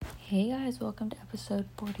Hey guys, welcome to episode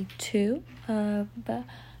 42 of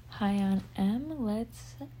High on M.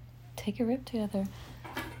 Let's take a rip together.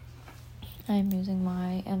 I'm using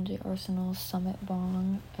my MJ Arsenal Summit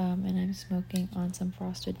Bong, and I'm smoking on some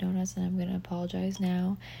frosted donuts, and I'm going to apologize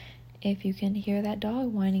now if you can hear that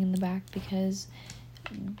dog whining in the back, because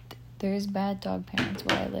there's bad dog parents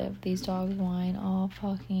where I live. These dogs whine all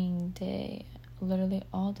fucking day, literally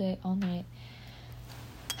all day, all night.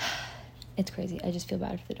 It's crazy. I just feel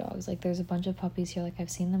bad for the dogs. Like, there's a bunch of puppies here. Like, I've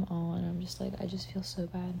seen them all, and I'm just like, I just feel so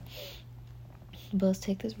bad. But let's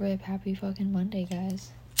take this rip. Happy fucking Monday,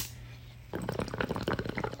 guys. I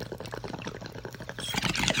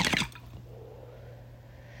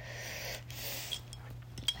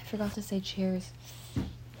forgot to say cheers.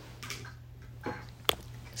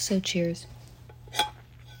 So cheers.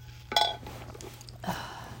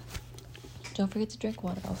 Don't forget to drink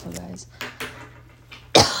water also, guys.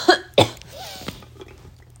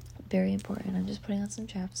 Very important. I'm just putting on some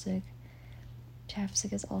chapstick.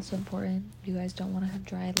 Chapstick is also important. You guys don't want to have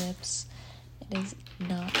dry lips. It is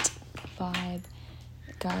not vibe.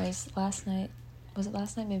 Guys, last night, was it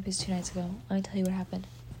last night? Maybe it was 2 nights ago. Let me tell you what happened.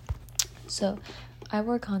 So, I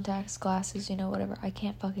wore contacts, glasses, whatever. I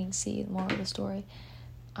can't fucking see. The moral of the story.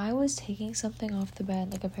 I was taking something off the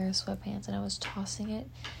bed, like a pair of sweatpants, and I was tossing it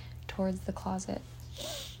towards the closet.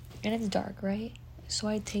 And it's dark, right? So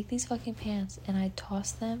I take these fucking pants and I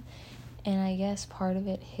toss them, and I guess part of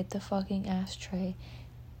it hit the fucking ashtray,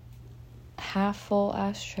 half full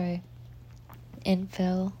ashtray, and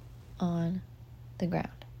fell on the ground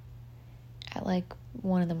at like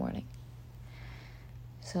 1 a.m.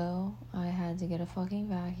 So I had to get a fucking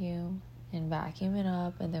vacuum and vacuum it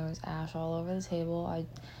up, and there was ash all over the table.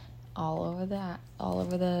 All over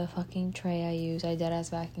the fucking tray I used. I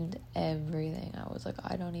deadass vacuumed everything. I was like,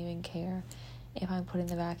 I don't even care if I'm putting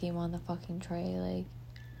the vacuum on the fucking tray. Like,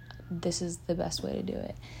 this is the best way to do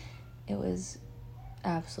it. It was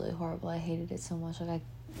absolutely horrible. I hated it so much. Like,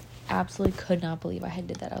 I absolutely could not believe I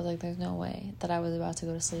did that. I was like, there's no way that I was about to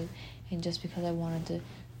go to sleep, and just because I wanted to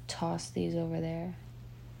toss these over there,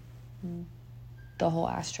 the whole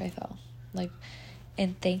ashtray fell. Like,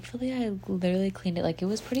 and thankfully I literally cleaned it. Like, it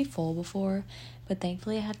was pretty full before, but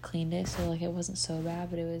thankfully I had cleaned it, so like it wasn't so bad,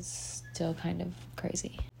 but it was still kind of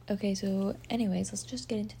crazy. Okay, so anyways, let's just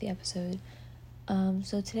get into the episode.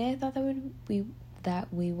 So today I thought that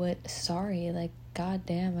we would sorry, like,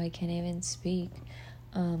 goddamn, I can't even speak.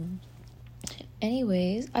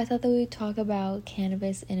 Anyways, I thought that we would talk about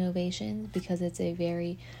cannabis innovations, because it's a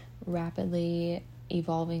very rapidly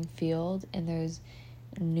evolving field, and there's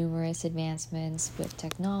numerous advancements with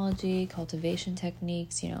technology, cultivation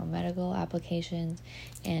techniques, medical applications,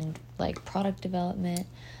 and like product development.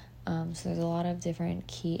 So there's a lot of different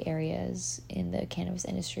key areas in the cannabis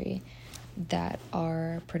industry that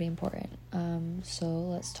are pretty important. So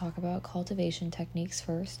let's talk about cultivation techniques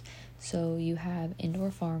first. So you have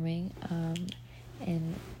indoor farming,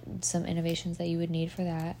 and some innovations that you would need for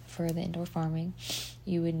that. For the indoor farming,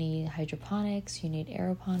 you would need hydroponics, you need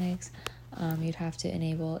aeroponics. You'd have to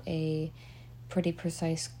enable a pretty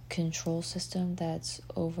precise control system that's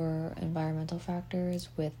over environmental factors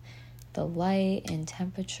with the light and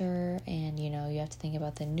temperature, and you have to think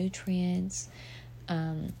about the nutrients,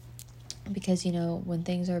 because when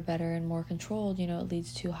things are better and more controlled, it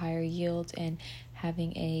leads to higher yields and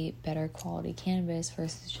having a better quality cannabis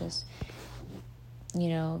versus just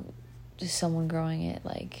just someone growing it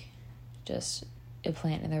like just a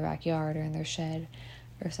plant in their backyard or in their shed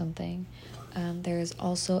or something. There's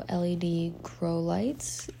also LED grow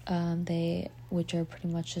lights, which are pretty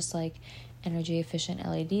much just like energy efficient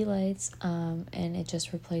LED lights, and it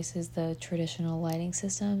just replaces the traditional lighting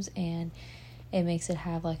systems, and it makes it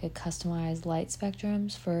have like a customized light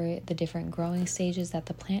spectrums for the different growing stages that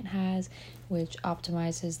the plant has, which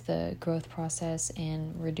optimizes the growth process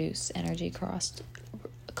and reduce energy cost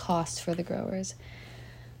for the growers.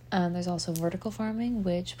 There's also vertical farming,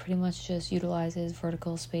 which pretty much just utilizes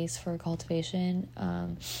vertical space for cultivation.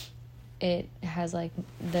 It has like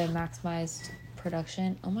the maximized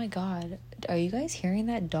production. Oh my god, are you guys hearing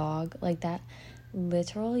that dog? Like, that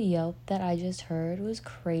literal yelp that I just heard was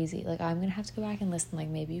crazy. Like, I'm gonna have to go back and listen. Like,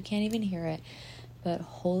 maybe you can't even hear it, but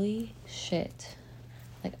holy shit.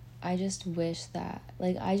 Like, I just wish that,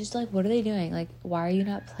 like, what are they doing? Like, why are you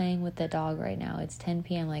not playing with the dog right now? It's 10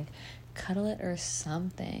 p.m. Like, cuddle it or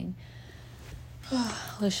something.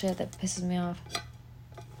 Holy shit, that pisses me off.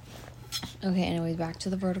 Okay, anyways, back to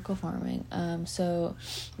the vertical farming. So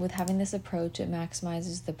with having this approach, it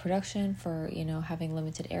maximizes the production for, having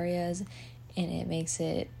limited areas, and it makes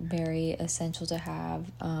it very essential to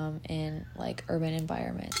have in like urban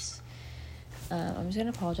environments. I'm just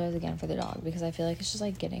gonna apologize again for the dog because I feel like it's just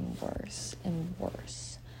like getting worse and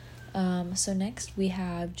worse. So next we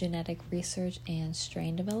have genetic research and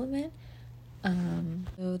strain development.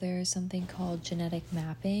 So there's something called genetic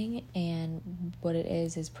mapping, and what it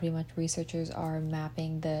is pretty much researchers are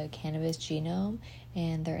mapping the cannabis genome,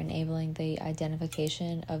 and they're enabling the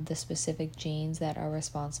identification of the specific genes that are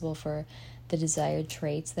responsible for the desired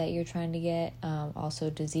traits that you're trying to get,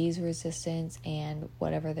 also disease resistance and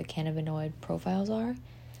whatever the cannabinoid profiles are.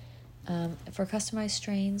 For customized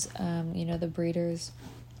strains, the breeders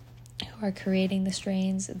who are creating the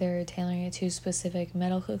strains, they're tailoring it to specific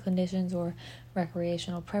medical conditions or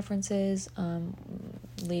recreational preferences,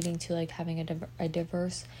 leading to like having a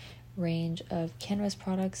diverse range of cannabis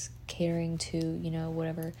products catering to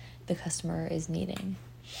whatever the customer is needing.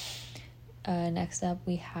 Next up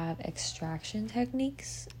we have extraction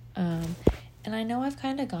techniques, and I know I've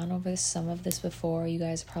kind of gone over some of this before. You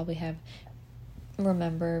guys probably have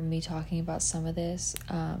remember me talking about some of this,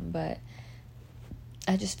 but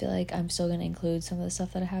I just feel like I'm still going to include some of the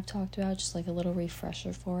stuff that I have talked about, just like a little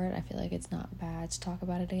refresher for it. I feel like it's not bad to talk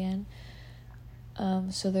about it again.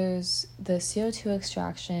 So there's the CO2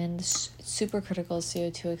 extraction, supercritical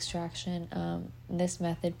CO2 extraction. This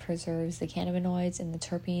method preserves the cannabinoids and the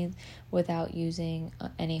terpenes without using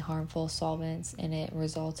any harmful solvents, and it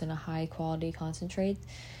results in a high quality concentrate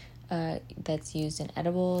that's used in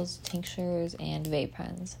edibles, tinctures, and vape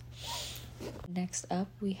pens. Next up,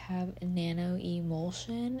 we have nano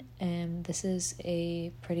emulsion, and this is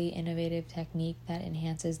a pretty innovative technique that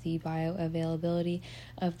enhances the bioavailability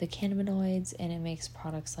of the cannabinoids, and it makes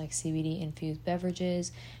products like CBD infused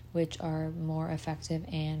beverages, which are more effective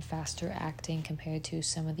and faster acting compared to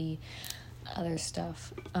some of the other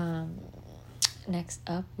stuff. Next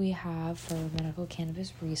up, we have for medical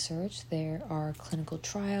cannabis research, there are clinical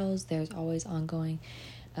trials. There's always ongoing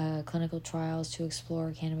clinical trials to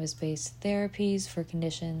explore cannabis-based therapies for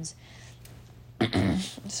conditions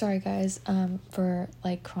for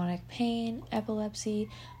like chronic pain, epilepsy,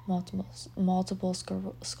 multiple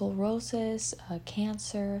sclerosis,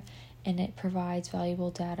 cancer, and it provides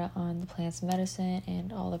valuable data on the plant's medicine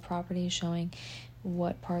and all the properties, showing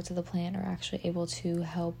what parts of the plant are actually able to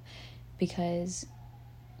help, because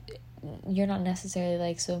you're not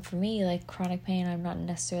necessarily so for me, like chronic pain, I'm not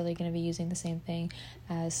necessarily going to be using the same thing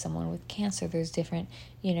as someone with cancer. There's different,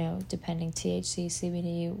 depending THC,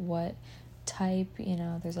 CBD, what type,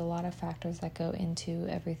 there's a lot of factors that go into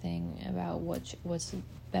everything about what's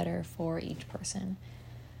better for each person.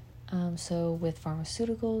 So with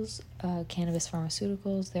pharmaceuticals, cannabis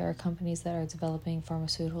pharmaceuticals, there are companies that are developing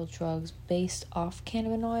pharmaceutical drugs based off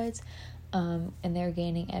cannabinoids, and they're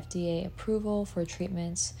gaining FDA approval for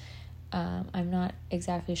treatments. I'm not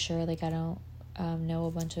exactly sure, I don't know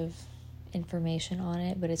a bunch of information on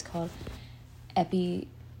it, but it's called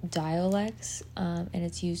Epidiolex, and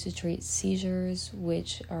it's used to treat seizures,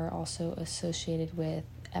 which are also associated with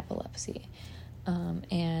epilepsy.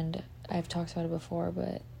 And I've talked about it before,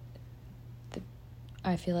 but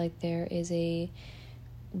I feel like there is a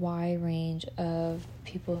wide range of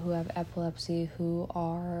people who have epilepsy who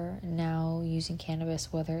are now using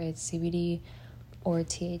cannabis, whether it's CBD or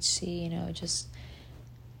THC, it just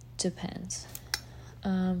depends.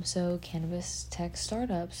 So cannabis tech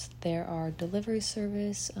startups, there are delivery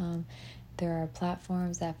service, there are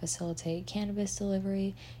platforms that facilitate cannabis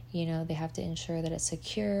delivery. They have to ensure that it's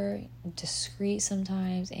secure, discreet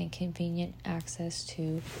sometimes, and convenient access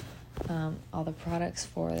to all the products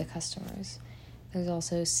for the customers. There's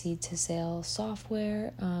also seed to sale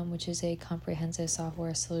software, which is a comprehensive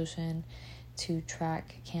software solution to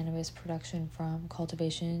track cannabis production from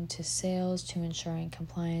cultivation to sales, to ensuring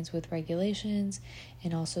compliance with regulations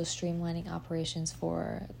and also streamlining operations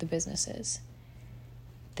for the businesses.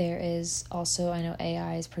 There is also, I know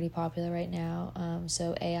AI is pretty popular right now,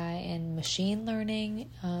 so AI and machine learning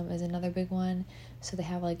is another big one. So they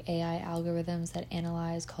have AI algorithms that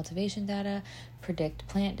analyze cultivation data, predict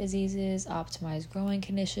plant diseases, optimize growing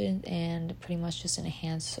conditions, and pretty much just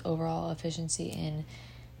enhance overall efficiency in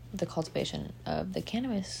the cultivation of the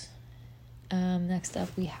cannabis. Next up,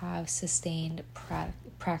 we have sustained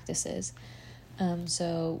practices.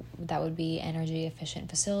 So that would be energy efficient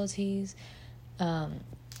facilities,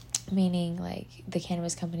 meaning the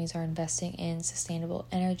cannabis companies are investing in sustainable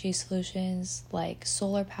energy solutions like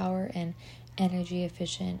solar power and energy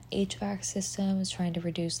efficient HVAC systems, trying to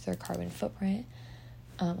reduce their carbon footprint.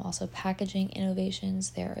 Also packaging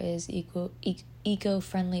innovations. There is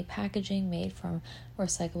eco-friendly packaging made from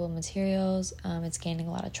recyclable materials. It's gaining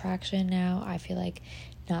a lot of traction now. I feel like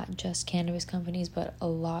not just cannabis companies, but a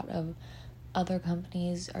lot of other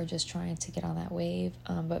companies are just trying to get on that wave,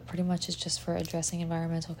 but pretty much it's just for addressing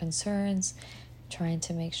environmental concerns, trying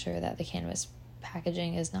to make sure that the cannabis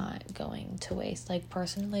packaging is not going to waste. Like,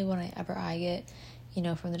 personally, whenever I get,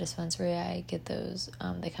 from the dispensary, I get those,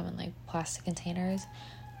 they come in like plastic containers.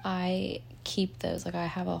 I keep those. Like, I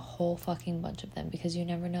have a whole fucking bunch of them, because you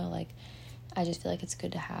never know. Like, I just feel like it's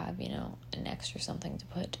good to have, an extra something to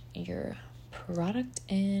put your product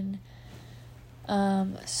in.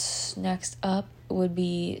 Next up would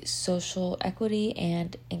be social equity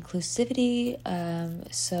and inclusivity.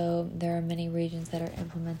 So there are many regions that are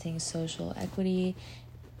implementing social equity.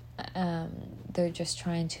 They're just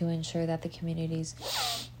trying to ensure that the communities,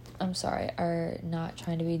 are not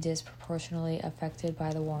trying to be disproportionately affected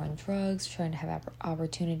by the war on drugs, trying to have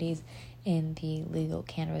opportunities in the legal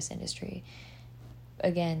cannabis industry.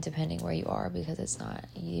 Again, depending where you are, because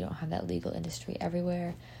you don't have that legal industry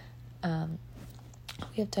everywhere.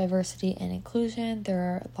 We have diversity and inclusion. There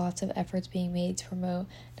are lots of efforts being made to promote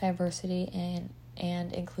diversity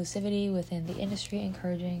and inclusivity within the industry,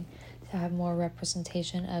 encouraging to have more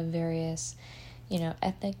representation of various,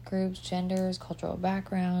 ethnic groups, genders, cultural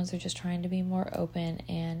backgrounds. They're just trying to be more open,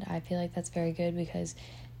 and I feel like that's very good, because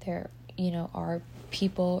there, are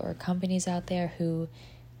people or companies out there who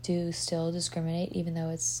do still discriminate, even though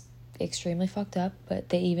it's extremely fucked up, but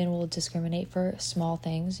they even will discriminate for small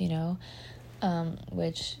things,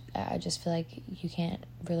 which I just feel like you can't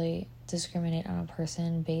really discriminate on a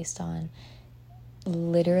person based on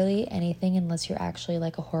literally anything unless you're actually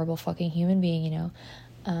like a horrible fucking human being,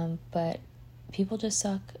 but people just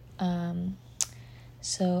suck.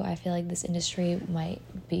 So I feel like this industry might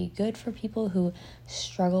be good for people who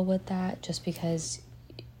struggle with that, just because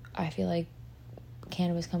I feel like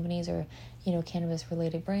cannabis companies or, cannabis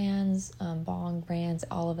related brands, bong brands,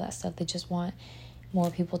 all of that stuff, they just want more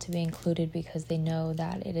people to be included, because they know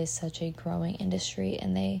that it is such a growing industry,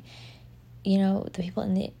 and they, the people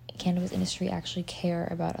in the cannabis industry actually care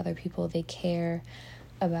about other people. They care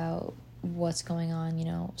about what's going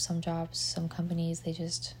on. Some jobs, some companies, they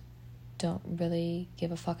just don't really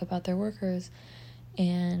give a fuck about their workers,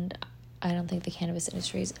 and I don't think the cannabis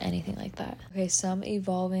industry is anything like that. Okay, some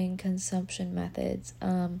evolving consumption methods.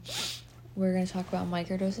 We're going to talk about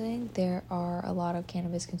microdosing. There are a lot of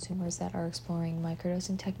cannabis consumers that are exploring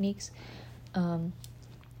microdosing techniques,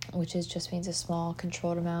 which just means a small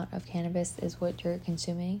controlled amount of cannabis is what you're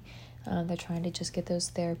consuming. They're trying to just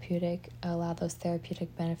allow those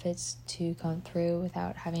therapeutic benefits to come through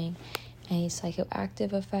without having any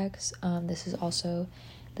psychoactive effects. This is also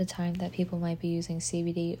the time that people might be using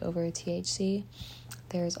CBD over THC.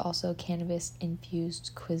 There's also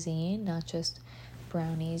cannabis-infused cuisine, not just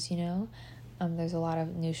brownies, There's a lot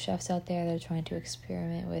of new chefs out there that are trying to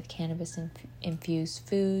experiment with cannabis-infused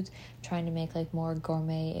foods, trying to make like more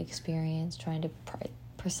gourmet experience, trying to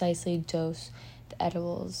precisely dose the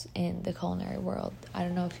edibles in the culinary world. I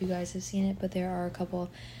don't know if you guys have seen it, but there are a couple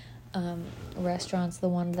restaurants. The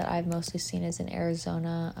one that I've mostly seen is in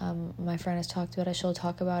Arizona. My friend has talked about it. She'll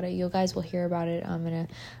talk about it. You guys will hear about it in an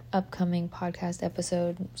upcoming podcast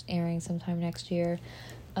episode airing sometime next year,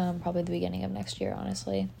 probably the beginning of next year,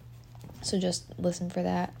 honestly. So just listen for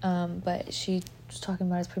that. But she was talking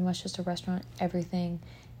about it's pretty much just a restaurant. Everything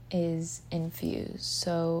is infused.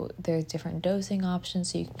 So there's different dosing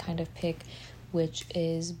options, so you can kind of pick which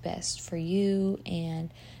is best for you, and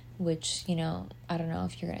which, I don't know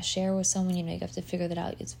if you're going to share with someone, you have to figure that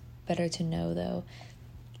out. It's better to know, though,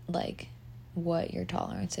 like, what your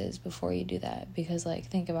tolerance is before you do that, because, like,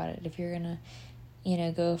 think about it. If you're going to,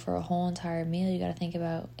 go for a whole entire meal, you got to think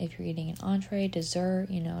about if you're eating an entree, dessert,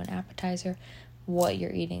 an appetizer, what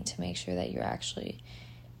you're eating, to make sure that you're actually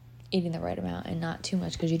eating the right amount and not too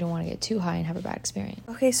much, because you don't want to get too high and have a bad experience.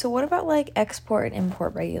 Okay, so what about, like, export and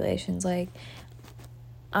import regulations? Like,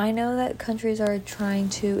 I know that countries are trying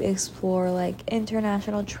to explore, like,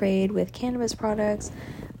 international trade with cannabis products,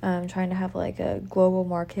 trying to have, like, a global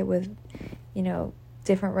market with,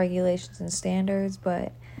 different regulations and standards,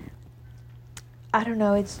 but I don't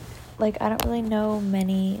know, it's, like, I don't really know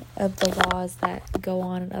many of the laws that go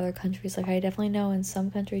on in other countries. Like, I definitely know in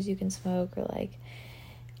some countries you can smoke, or, like,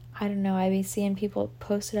 I don't know, I've been seeing people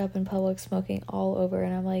posted up in public smoking all over,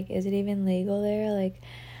 and I'm like, is it even legal there? Like,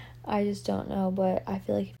 I just don't know, but I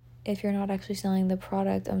feel like if you're not actually selling the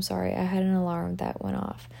product, I'm sorry, I had an alarm that went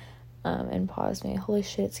off and paused me. Holy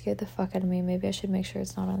shit, it scared the fuck out of me. Maybe I should make sure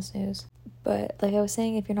it's not on snooze. But like I was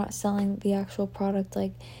saying, if you're not selling the actual product,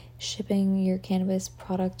 like shipping your cannabis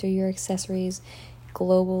product or your accessories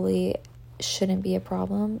globally shouldn't be a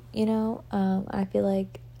problem, I feel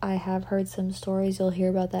like I have heard some stories. You'll hear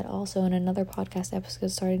about that also in another podcast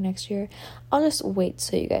episode starting next year. I'll just wait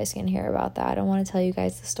so you guys can hear about that. I don't want to tell you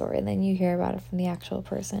guys the story and then you hear about it from the actual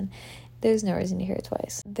person. There's no reason to hear it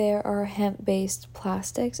twice. There are hemp-based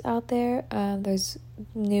plastics out there. There's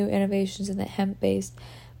new innovations in the hemp-based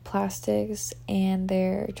plastics, and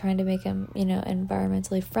they're trying to make them,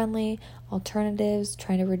 environmentally friendly alternatives,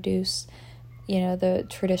 trying to reduce, the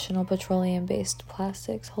traditional petroleum-based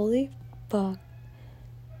plastics. Holy fuck.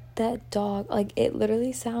 That dog, it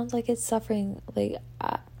literally sounds like it's suffering.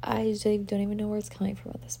 I just don't even know where it's coming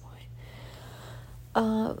from at this point.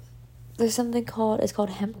 There's something it's called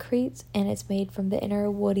hempcrete, and it's made from the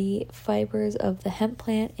inner woody fibers of the hemp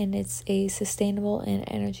plant, and it's a sustainable and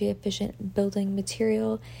energy efficient building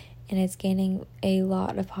material, and it's gaining a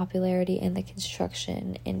lot of popularity in the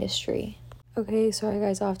construction industry. Okay, sorry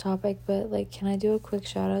guys, off topic, but can I do a quick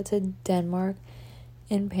shout out to Denmark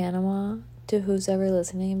and Panama, to who's ever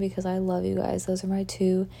listening, because I love you guys. Those are my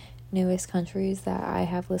 2 newest countries that I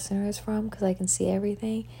have listeners from, because I can see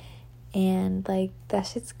everything. And that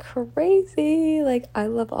shit's crazy. I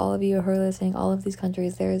love all of you who are listening. All of these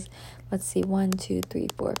countries. There's, let's see, 1 2 3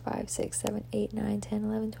 4 5 6 7 8 9 10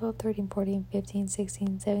 11 12 13 14 15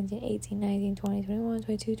 16 17 18 19 20 21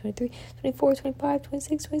 22 23 24 25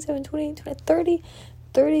 26 27 28 29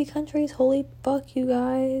 30 countries. Holy fuck, you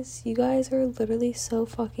guys. You guys are literally so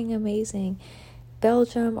fucking amazing.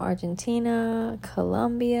 Belgium, Argentina,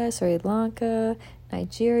 Colombia, Sri Lanka,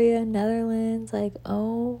 Nigeria, Netherlands.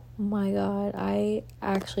 Oh my god, I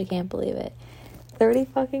actually can't believe it. 30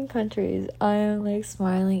 fucking countries. I am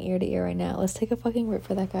smiling ear to ear right now. Let's take a fucking rip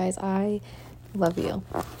for that, guys. I love you.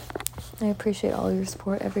 I appreciate all your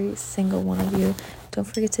support, every single one of you. Don't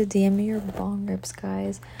forget to DM me your bong rips,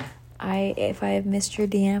 guys. If I have missed your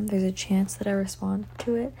DM, there's a chance that I respond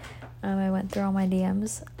to it. I went through all my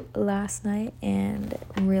DMs last night and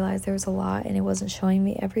realized there was a lot, and it wasn't showing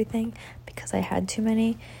me everything because I had too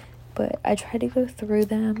many, but I tried to go through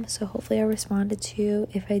them, so hopefully I responded to you.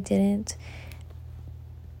 If I didn't,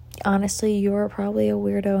 honestly, you're probably a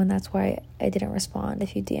weirdo, and that's why I didn't respond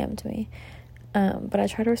if you DM'd me. But I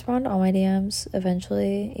try to respond to all my DMs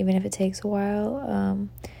eventually, even if it takes a while.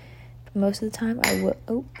 But most of the time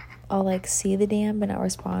I'll see the DM but not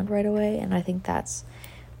respond right away, and I think that's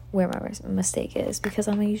where my mistake is, because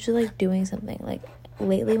I'm usually doing something.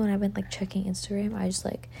 Lately when I've been checking Instagram, I just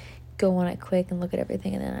go on it quick and look at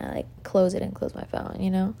everything, and then I close it and close my phone.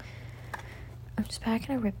 I'm just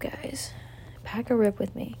packing a rip, guys. Pack a rip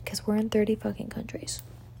with me, because we're in 30 fucking countries.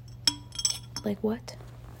 What?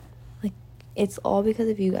 It's all because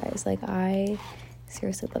of you guys. I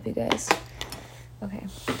seriously love you guys. Okay,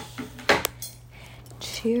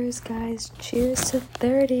 cheers, guys. Cheers to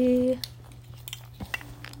 30.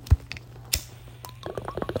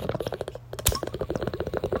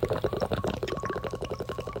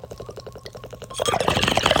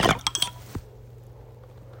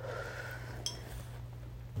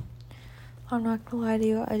 I'm not gonna lie to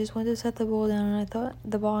you, I just went to set the bong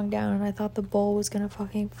down, and I thought the bowl was gonna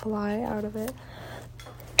fucking fly out of it.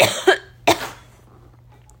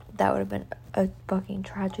 That would have been a fucking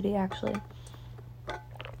tragedy, actually.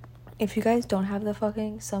 If you guys don't have the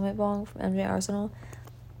fucking Summit bong from MJ Arsenal,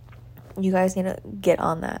 you guys need to get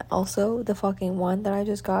on that. Also, the fucking one that I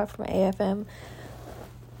just got from AFM,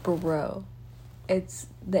 bro, it's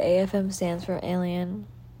the AFM stands for alien.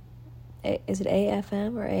 Is it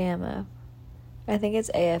AFM or AMF? I think it's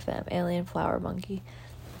AFM, Alien Flower Monkey.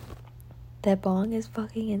 That bong is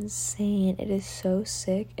fucking insane. It is so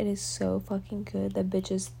sick. It is so fucking good. The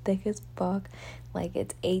bitch is thick as fuck.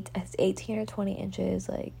 It's 18 or 20 inches.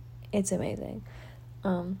 It's amazing.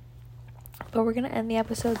 But we're gonna end the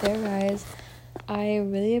episode there, guys. I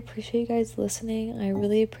really appreciate you guys listening. I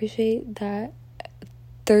really appreciate that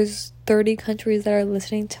there's 30 countries that are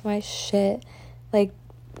listening to my shit.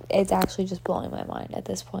 It's actually just blowing my mind at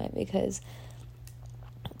this point, because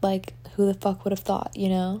who the fuck would have thought,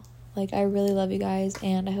 I really love you guys,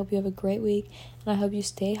 and I hope you have a great week, and I hope you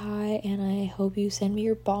stay high, and I hope you send me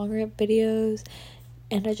your bong rip videos,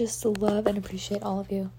 and I just love and appreciate all of you.